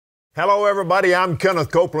Hello, everybody. I'm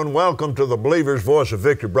Kenneth Copeland. Welcome to the Believer's Voice of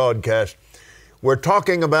Victory broadcast. We're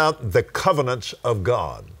talking about the covenants of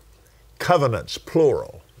God. Covenants,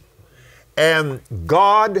 plural. And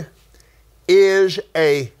God is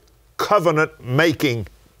a covenant-making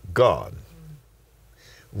God.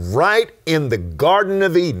 Right in the Garden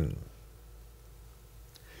of Eden,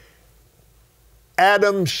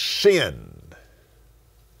 Adam sinned.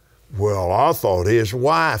 Well, I thought his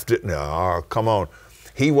wife didn't. Oh, come on.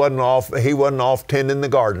 He wasn't off tending the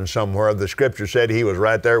garden somewhere. The scripture said he was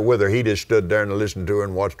right there with her. He just stood there and listened to her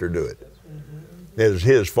and watched her do it. It was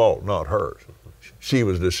his fault, not hers. She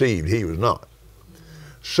was deceived. He was not.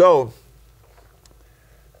 So,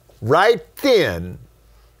 right then,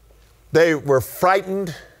 they were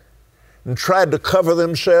frightened and tried to cover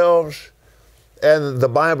themselves. And the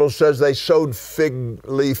Bible says they sewed fig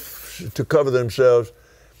leaves to cover themselves.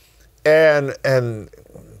 And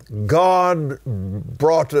God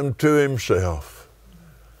brought them to himself,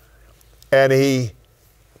 and he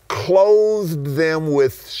clothed them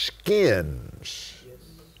with skins.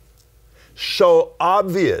 So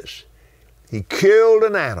obvious. He killed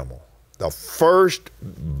an animal, the first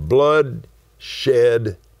blood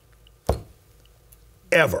shed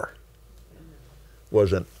ever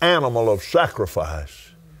was an animal of sacrifice.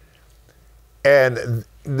 And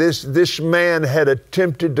this man had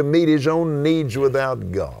attempted to meet his own needs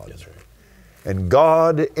without God. That's right. And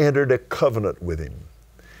God entered a covenant with him.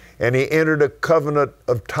 And he entered a covenant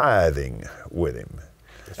of tithing with him.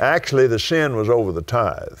 Right. Actually, the sin was over the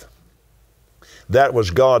tithe. That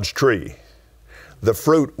was God's tree. The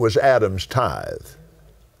fruit was Adam's tithe.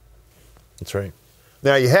 That's right.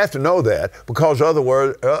 Now, you have to know that, because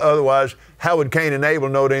otherwise, how would Cain and Abel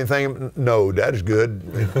know anything? No, that's good.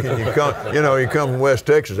 You come from West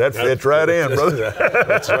Texas, that fits right in, brother.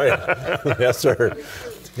 That's right. Yes, sir.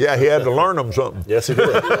 Yeah, he had to learn them something. Yes, he did.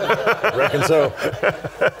 Reckon so.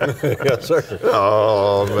 Yes, sir.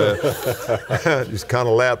 Oh, man. Just kind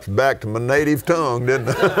of lapsed back to my native tongue, didn't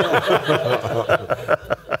I?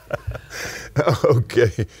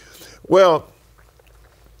 Okay. Well,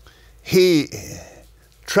 he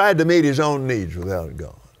tried to meet his own needs without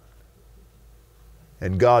God.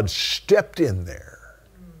 And God stepped in there.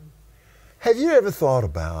 Have you ever thought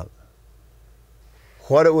about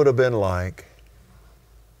what it would have been like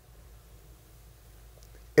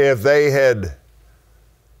if they had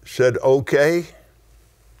said, okay?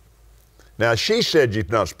 Now, she said you're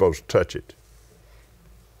not supposed to touch it.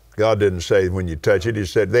 God didn't say when you touch it. He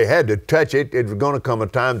said they had to touch it. It was going to come a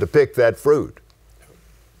time to pick that fruit.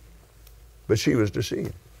 But she was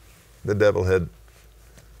deceived. The devil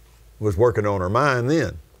was working on her mind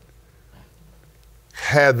then.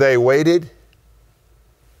 Had they waited,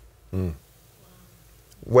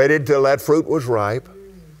 waited till that fruit was ripe,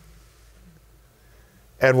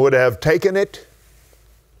 and would have taken it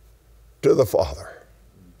to the Father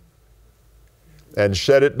and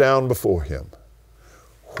set it down before him,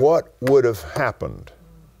 what would have happened?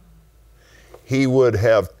 He would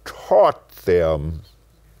have taught them.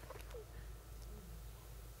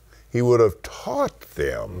 He would have taught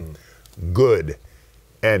them good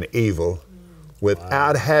and evil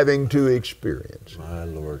without having to experience. My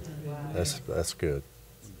Lord, that's good.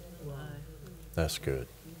 That's good.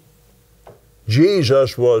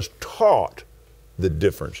 Jesus was taught the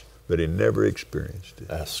difference, but he never experienced it.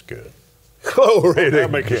 That's good. Glory to God. That'll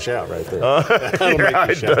make you shout right there. That'll make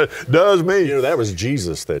you shout. Does me. You know, that was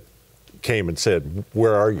Jesus that came and said,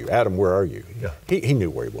 "Where are you? Adam, where are you?" Yeah. He knew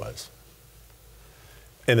where he was.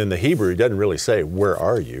 And in the Hebrew, he doesn't really say, "Where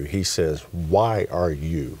are you?" He says, "Why are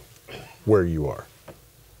you where you are?"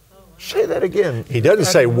 Say that again. He doesn't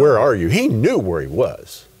say, "Where are you?" He knew where he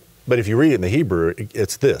was. But if you read it in the Hebrew,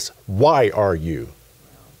 it's this: "Why are you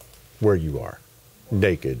where you are?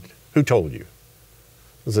 Naked. Who told you?"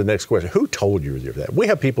 This is the next question. Who told you that? We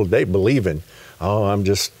have people today believing, "Oh, I'm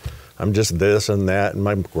just this and that, and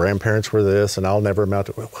my grandparents were this, and I'll never amount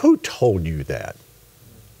to." Who told you that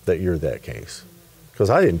you're that case? Because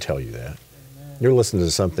I didn't tell you that. You're listening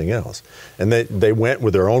to something else. And they went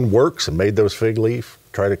with their own works and made those fig leaf,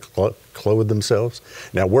 try to clothe themselves.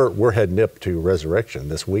 Now we're heading up to resurrection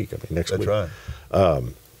this week. Next week. That's right.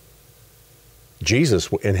 Jesus,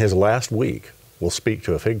 in his last week, will speak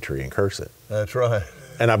to a fig tree and curse it. That's right.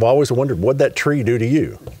 And I've always wondered, what'd that tree do to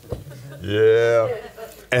you? Yeah.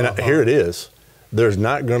 And here it is. There's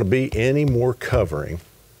not going to be any more covering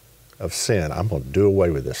of sin. I'm going to do away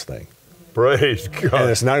with this thing. Praise God. And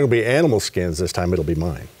it's not going to be animal skins this time. It'll be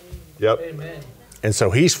mine. Yep. Amen. And so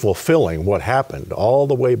he's fulfilling what happened all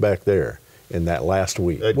the way back there in that last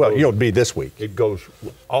week. It'll be this week. It goes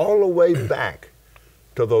all the way back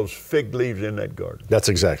to those fig leaves in that garden. That's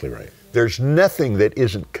exactly right. There's nothing that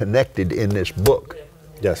isn't connected in this book.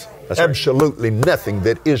 Yes, that's right. Absolutely nothing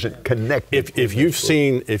that isn't connected. If you've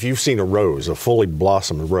seen a rose, a fully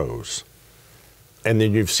blossomed rose, and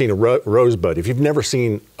then you've seen a rosebud. If you've never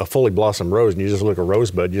seen a fully blossomed rose and you just look at a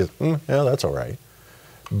rosebud, you just, yeah, that's all right.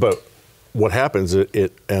 But what happens,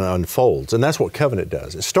 it unfolds, and that's what covenant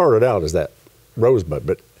does. It started out as that rosebud,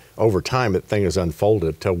 but over time, that thing is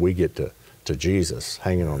unfolded until we get to Jesus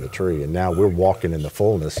hanging on the tree, and now we're walking in the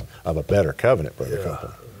fullness of a better covenant, Brother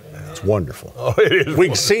Copeland. It's wonderful. Oh, it is. We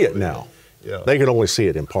can see it now. Yeah. They can only see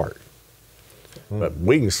it in part, but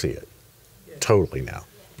we can see it totally now.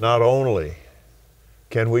 Not only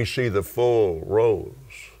can we see the full rose,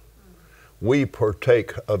 we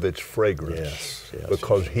partake of its fragrance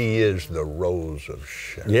because He is the rose of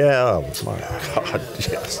Sharon. Yeah, my God,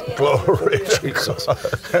 yes. Glory to God.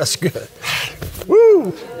 That's good.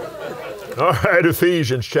 Woo! All right,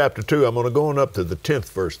 Ephesians chapter 2. I'm going to go on up to the 10th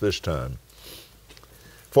verse this time.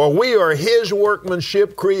 For we are His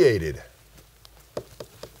workmanship created.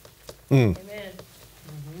 Amen.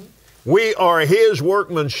 We are His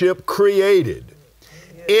workmanship created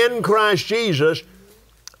in Christ Jesus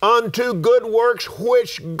unto good works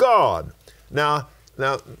which God. Now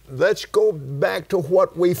let's go back to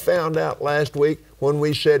what we found out last week when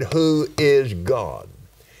we said, who is God?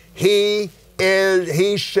 He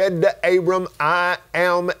said to Abram, I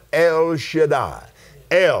am El Shaddai.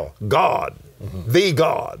 El, God, the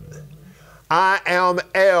God. I am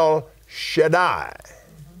El Shaddai.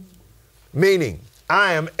 Meaning,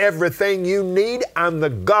 I am everything you need. I'm the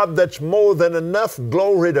God that's more than enough.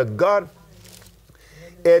 Glory to God.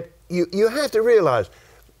 You have to realize,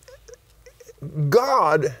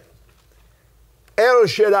 God, El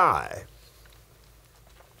Shaddai,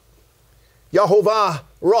 Yehovah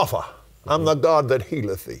Rapha, I'm the God that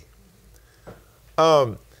healeth thee.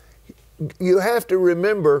 You have to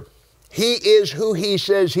remember, He is who He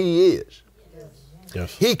says He is.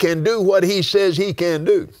 Yes. He can do what He says He can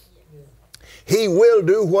do. He will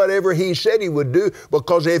do whatever He said He would do,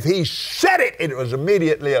 because if He said it, it was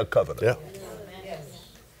immediately a covenant. Yeah.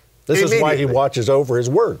 This is why He watches over His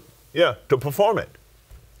word. Yeah, to perform it.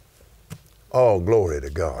 Oh, glory to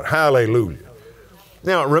God. Hallelujah.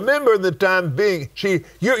 Now, remember the time being, see,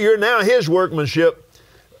 you're now His workmanship,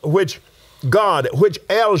 which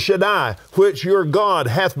El Shaddai, which your God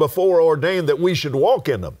hath before ordained that we should walk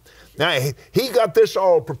in them. Now, He got this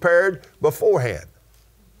all prepared beforehand.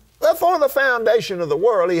 Before the foundation of the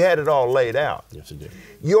world, He had it all laid out. Yes, He did.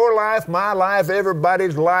 Your life, my life,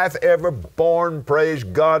 everybody's life ever born, praise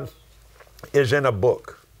God, is in a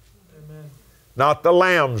book. Amen. Not the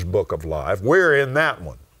Lamb's book of life. We're in that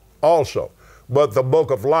one also. But the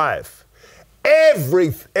book of life.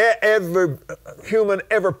 Every human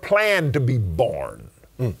ever planned to be born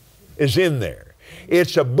is in there.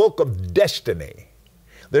 It's a book of destiny.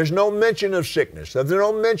 There's no mention of sickness. There's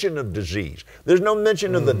no mention of disease. There's no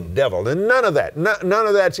mention of the devil. And none of that. None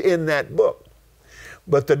of that's in that book.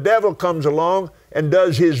 But the devil comes along and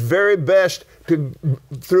does his very best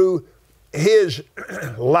through his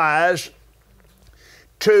lies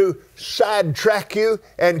to sidetrack you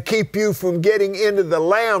and keep you from getting into the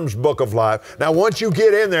Lamb's book of life. Now, once you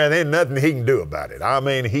get in there, there ain't nothing he can do about it. I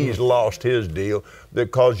mean, he's lost his deal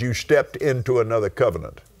because you stepped into another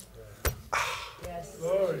covenant. Yes.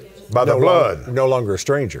 By the blood. No longer a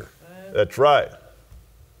stranger. That's right.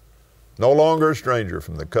 No longer a stranger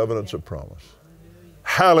from the covenants of promise.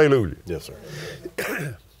 Hallelujah. Yes,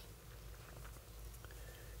 sir.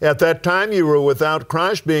 At that time you were without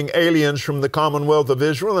Christ, being aliens from the commonwealth of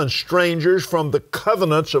Israel and strangers from the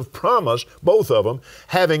covenants of promise, both of them,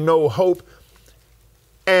 having no hope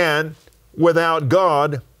and without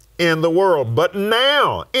God in the world. But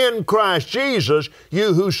now, in Christ Jesus,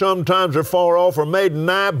 you who sometimes are far off are made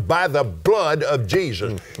nigh by the blood of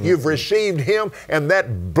Jesus. You've received Him, and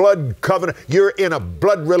that blood covenant, you're in a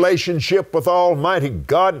blood relationship with Almighty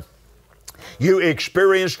God. You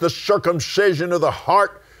experienced the circumcision of the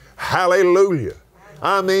heart. Hallelujah.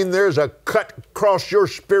 I mean, there's a cut across your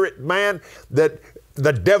spirit, man, that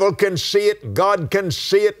the devil can see it, God can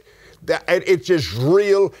see it. It's as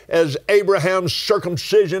real as Abraham's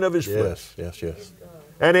circumcision of his flesh. Yes, yes, yes.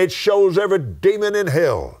 And it shows every demon in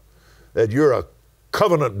hell that you're a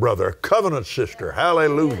covenant brother, a covenant sister.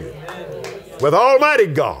 Hallelujah. With Almighty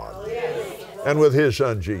God and with His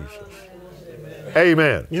Son Jesus.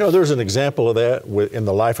 Amen. You know, there's an example of that in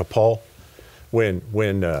the life of Paul when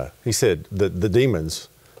he said, the demons,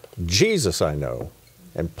 Jesus I know,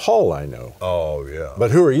 and Paul I know. Oh, yeah.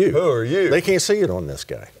 But who are you? Who are you? They can't see it on this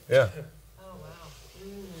guy. Yeah. Oh, wow.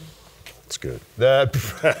 That's good. That,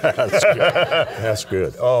 That's good. That's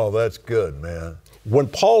good. oh, that's good, man. When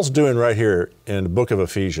Paul's doing right here in the book of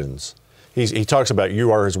Ephesians, he talks about you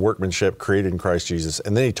are his workmanship created in Christ Jesus,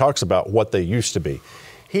 and then he talks about what they used to be.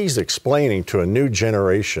 He's explaining to a new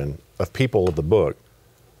generation of people of the book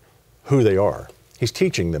who they are. He's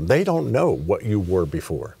teaching them. They don't know what you were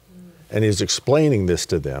before. And he's explaining this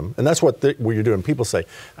to them. And that's what you're doing. People say,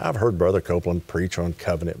 I've heard Brother Copeland preach on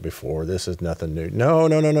covenant before. This is nothing new. No.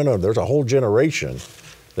 There's a whole generation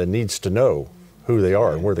that needs to know who they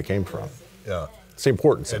are and where they came from. Yeah. It's the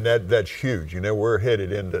importance. And that's huge. You know, we're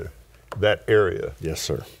headed into that area. Yes,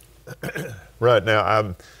 sir. Right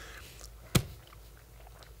now,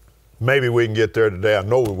 maybe we can get there today. I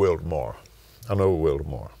know we will tomorrow.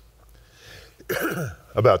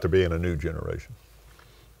 About there being a new generation.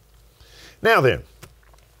 Now then,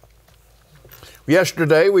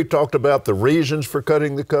 yesterday we talked about the reasons for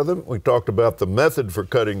cutting the covenant. We talked about the method for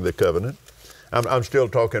cutting the covenant. I'm still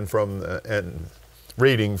talking from and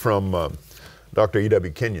reading from Dr.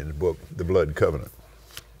 E.W. Kenyon's book, The Blood Covenant.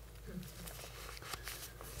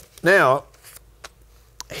 Now,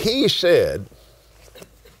 he said,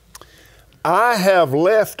 I have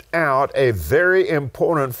left out a very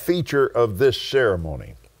important feature of this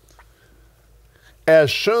ceremony.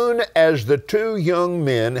 As soon as the two young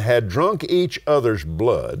men had drunk each other's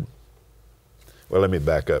blood, well, let me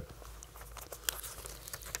back up.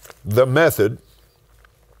 The method,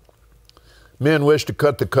 men wish to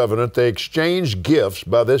cut the covenant. They exchange gifts.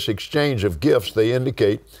 By this exchange of gifts, they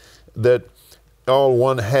indicate that all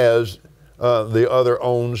one has, the other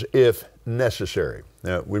owns if necessary.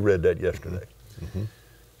 Now, we read that yesterday. Mm-hmm.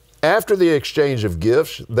 After the exchange of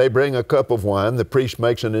gifts, they bring a cup of wine. The priest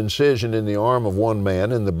makes an incision in the arm of one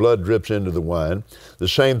man, and the blood drips into the wine. The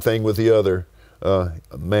same thing with the other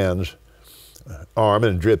man's arm,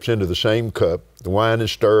 and drips into the same cup. The wine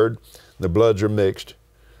is stirred, the bloods are mixed,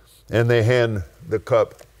 and they hand the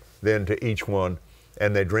cup then to each one,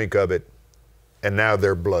 and they drink of it, and now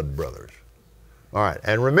they're blood brothers. All right,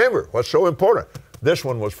 and remember, what's so important, this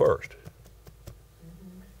one was first.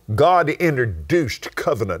 God introduced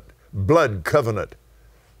covenant, blood covenant,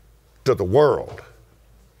 to the world.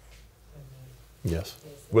 Yes.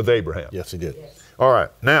 With Abraham. Yes, he did. All right,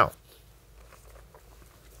 now,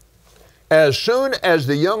 as soon as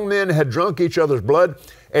the young men had drunk each other's blood,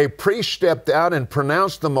 a priest stepped out and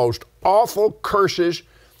pronounced the most awful curses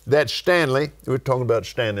that Stanley, we were talking about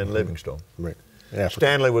Stanley and Livingstone. Right.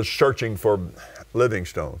 Stanley was searching for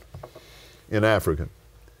Livingstone in Africa.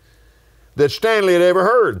 That Stanley had ever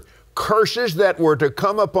heard. Curses that were to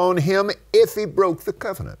come upon him if he broke the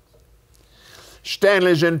covenant.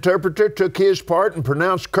 Stanley's interpreter took his part and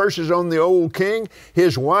pronounced curses on the old king,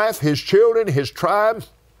 his wife, his children, his tribe,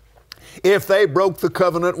 if they broke the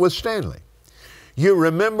covenant with Stanley. You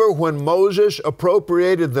remember when Moses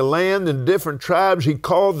appropriated the land in different tribes, he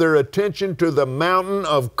called their attention to the mountain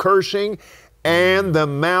of cursing and the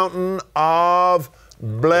mountain of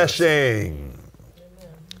blessing.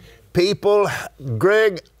 People,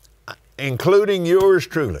 Greg, including yours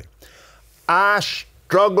truly, I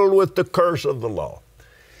struggled with the curse of the law.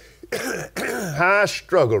 I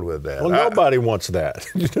struggled with that. Well, nobody wants that.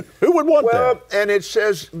 Who would want that? Well, and it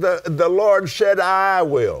says the Lord said, I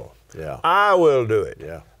will. Yeah. I will do it.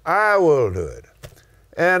 Yeah. I will do it.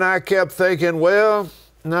 And I kept thinking, well,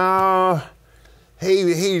 no,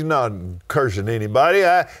 he's not cursing anybody.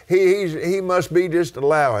 He must be just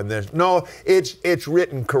allowing this. No, it's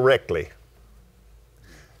written correctly.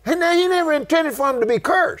 And now he never intended for him to be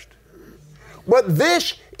cursed. But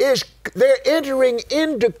this is, they're entering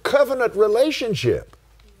into covenant relationship.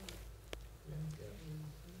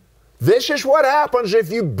 This is what happens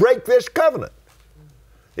if you break this covenant.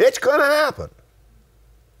 It's going to happen.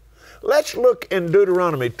 Let's look in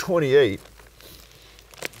Deuteronomy 28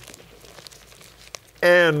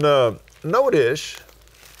 and notice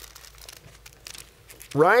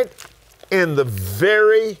right in the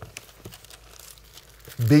very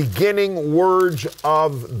beginning words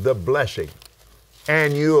of the blessing,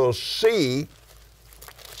 and you'll see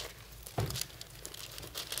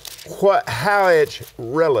how it's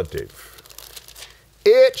relative.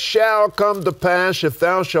 It shall come to pass, if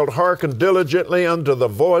thou shalt hearken diligently unto the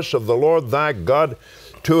voice of the Lord thy God,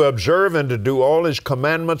 to observe and to do all his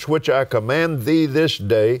commandments which I command thee this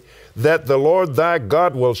day, that the Lord thy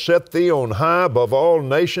God will set thee on high above all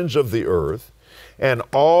nations of the earth, and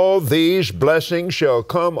all these blessings shall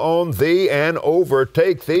come on thee and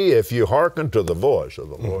overtake thee if you hearken to the voice of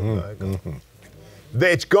the Lord thy God.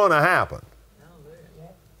 It's going to happen.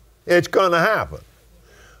 It's going to happen.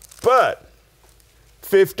 But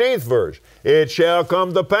 15th verse. It shall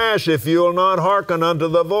come to pass, if you will not hearken unto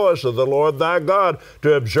the voice of the Lord thy God,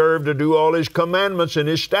 to observe to do all his commandments and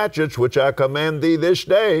his statutes, which I command thee this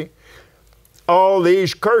day, all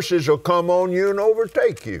these curses will come on you and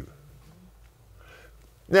overtake you.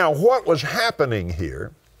 Now, what was happening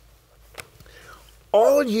here,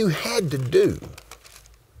 all you had to do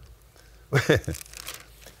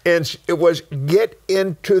and it was get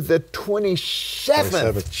into the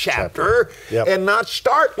 27th chapter yep. and not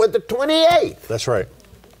start with the 28th. That's right.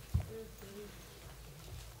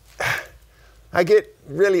 I get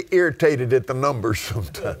really irritated at the numbers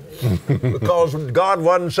sometimes because God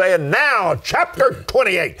wasn't saying, now, chapter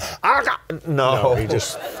 28. No, he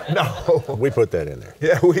just, no. We put that in there.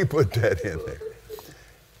 Yeah, we put that in there.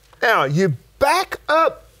 Now, you back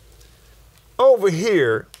up over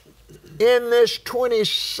here in this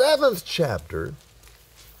 27th chapter,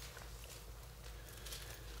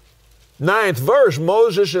 9th verse,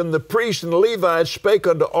 Moses and the priests and the Levites spake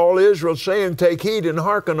unto all Israel, saying, take heed and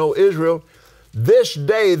hearken, O Israel, this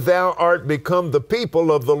day thou art become the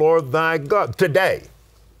people of the Lord thy God. Today.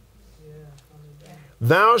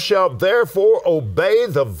 Thou shalt therefore obey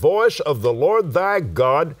the voice of the Lord thy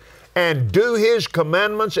God, and do his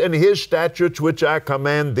commandments and his statutes, which I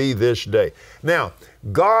command thee this day. Now,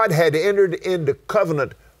 God had entered into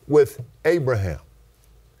covenant with Abraham.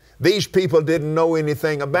 These people didn't know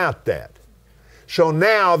anything about that. So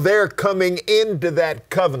now they're coming into that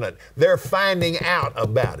covenant. They're finding out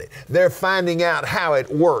about it. They're finding out how it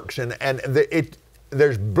works. And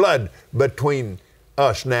there's blood between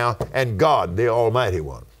us now and God, the Almighty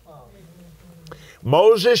One.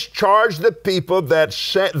 Moses charged the people that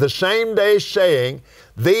the same day, saying,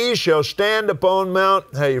 these shall stand upon Mount,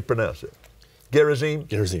 how you pronounce it? Gerizim?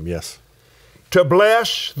 Gerizim, yes. To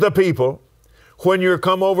bless the people when you're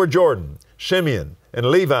come over Jordan, Simeon and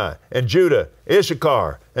Levi and Judah,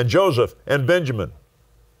 Issachar and Joseph and Benjamin.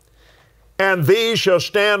 And these shall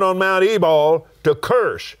stand on Mount Ebal to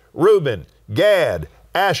curse Reuben, Gad,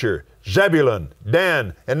 Asher, Zebulun,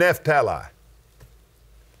 Dan, and Naphtali.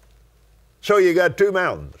 So you got two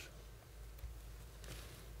mountains.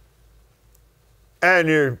 And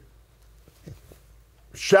you're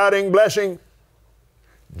shouting blessing,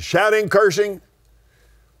 shouting cursing,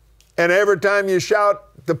 and every time you shout,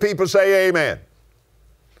 the people say amen.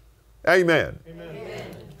 Amen.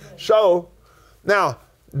 Amen. So, now,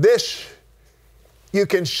 this, you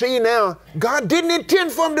can see now, God didn't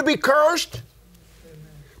intend for them to be cursed.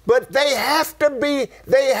 But they have to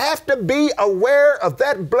be aware of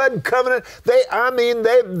that blood covenant. They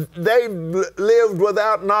lived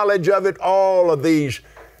without knowledge of it all of these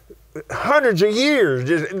hundreds of years.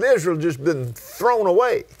 Israel just been thrown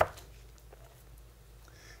away.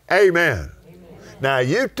 Amen. Now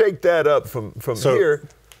you take that up from here.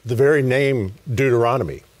 The very name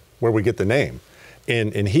Deuteronomy, where we get the name,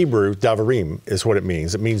 in Hebrew, Davarim is what it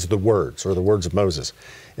means. It means the words, or the words of Moses.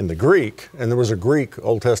 In the Greek, and there was a Greek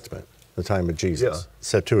Old Testament at the time of Jesus,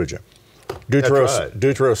 Septuagint.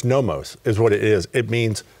 Deuteros nomos is what it is. It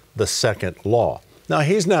means the second law. Now,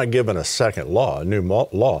 he's not given a second law, a new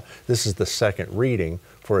law. This is the second reading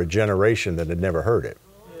for a generation that had never heard it.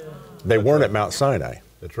 They weren't at Mount Sinai.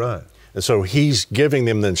 That's right. And so he's giving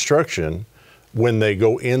them the instruction when they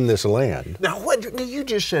go in this land. Now, what you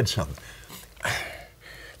just said something.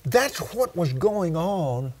 That's what was going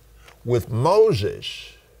on with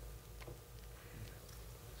Moses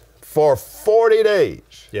for 40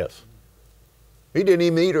 days. Yes. He didn't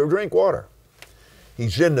even eat or drink water.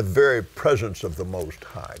 He's in the very presence of the Most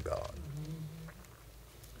High God.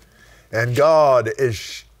 And God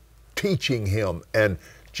is teaching him, and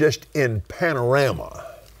just in panorama,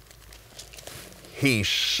 he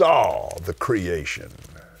saw the creation.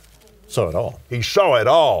 Saw it all. He saw it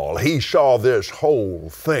all. He saw this whole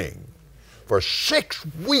thing. For 6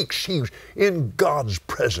 weeks he was in God's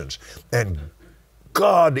presence, and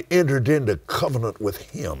God entered into covenant with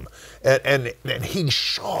him, and he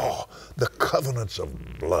saw the covenants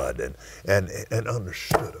of blood and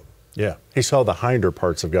understood them. Yeah, he saw the hinder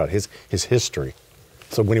parts of God, his history.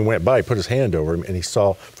 So when he went by, he put his hand over him, and he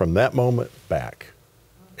saw from that moment back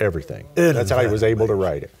everything. That's how he was able to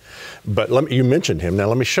write it. But you mentioned him. Now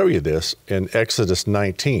let me show you this in Exodus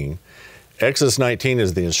 19. Exodus 19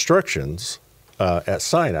 is the instructions at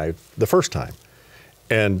Sinai the first time.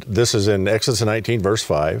 And this is in Exodus 19, verse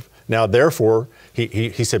 5. Now, therefore,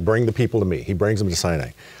 he said, bring the people to me. He brings them to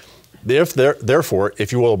Sinai. Therefore,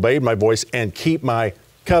 if you will obey my voice and keep my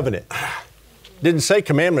covenant. Didn't say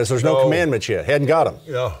commandments. There's no commandments yet. Hadn't got them.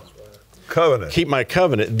 Yeah. Covenant. Keep my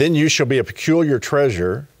covenant. Then you shall be a peculiar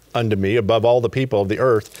treasure unto me above all the people of the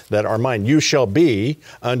earth that are mine. You shall be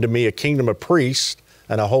unto me a kingdom of priests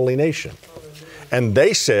and a holy nation. And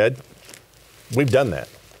they said, we've done that.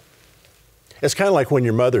 It's kind of like when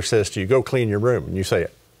your mother says to you, go clean your room. And you say,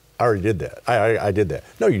 I already did that. I did that.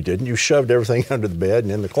 No, you didn't. You shoved everything under the bed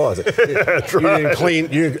and in the closet. That's right. You didn't clean.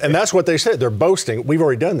 And that's what they said. They're boasting. We've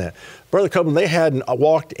already done that. Brother Copeland, they hadn't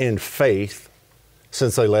walked in faith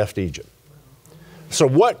since they left Egypt. So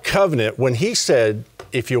what covenant, when he said,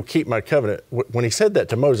 if you'll keep my covenant, when he said that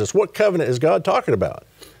to Moses, what covenant is God talking about?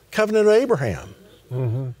 Covenant of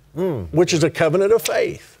Abraham, which is a covenant of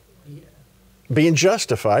faith, being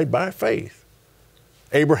justified by faith.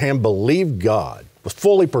 Abraham believed God, was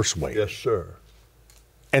fully persuaded. Yes, sir.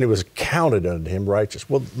 And it was counted unto him righteous.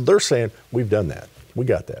 Well, they're saying, we've done that. We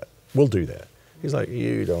got that. We'll do that. He's like,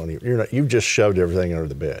 you've just shoved everything under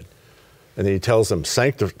the bed. And then he tells them,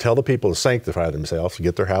 tell the people to sanctify themselves, to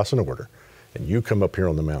get their house in order, and you come up here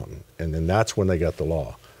on the mountain. And then that's when they got the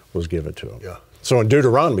law, was given to them. Yeah. So in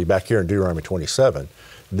Deuteronomy, back here in Deuteronomy 27,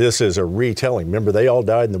 this is a retelling. Remember, they all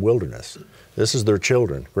died in the wilderness. This is their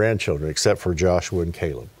children, grandchildren, except for Joshua and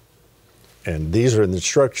Caleb. And these are the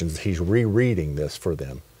instructions. He's rereading this for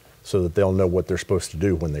them so that they'll know what they're supposed to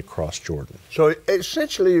do when they cross Jordan. So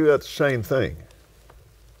essentially you got the same thing.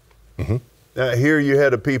 Now here you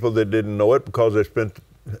had a people that didn't know it because they spent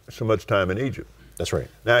so much time in Egypt. That's right.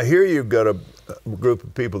 Now here you've got a group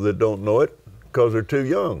of people that don't know it because they're too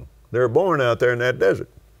young. They're born out there in that desert.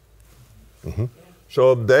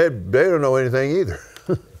 So they don't know anything either.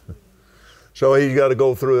 So he's got to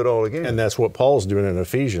go through it all again. And that's what Paul's doing in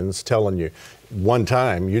Ephesians, telling you, one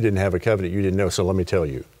time you didn't have a covenant, you didn't know, so let me tell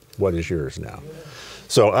you what is yours now.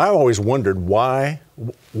 So I always wondered why,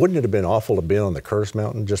 wouldn't it have been awful to be on the Curse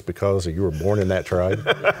Mountain just because you were born in that tribe?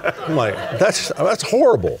 I'm like, that's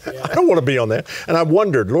horrible. I don't want to be on that. And I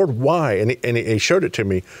wondered, Lord, why? And he showed it to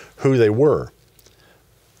me who they were.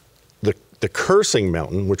 The Cursing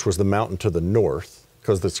Mountain, which was the mountain to the north,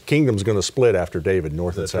 because this kingdom's going to split after David,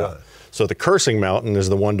 north and south. Right. So the Cursing Mountain is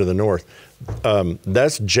the one to the north.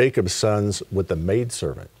 That's Jacob's sons with the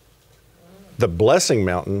maidservant. The Blessing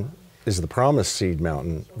Mountain is the Promised Seed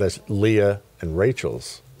Mountain. That's Leah and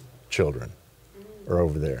Rachel's children are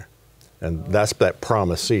over there. And that's that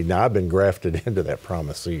promised seed. Now, I've been grafted into that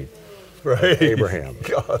promised seed. Right. Abraham.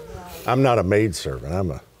 God. I'm not a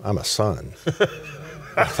maidservant. I'm a son.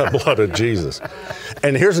 The blood of Jesus.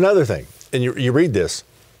 And here's another thing. And you read this.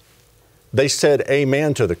 They said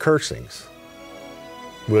amen to the cursings.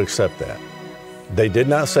 We'll accept that. They did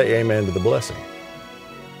not say amen to the blessing.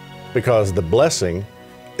 Because the blessing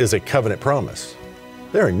is a covenant promise.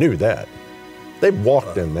 They already knew that. They've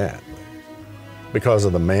walked in that. Because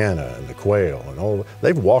of the manna and the quail and all,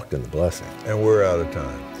 they've walked in the blessing. And we're out of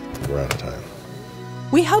time. We're out of time.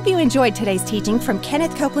 We hope you enjoyed today's teaching from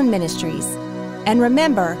Kenneth Copeland Ministries. And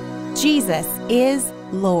remember, Jesus is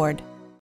Lord.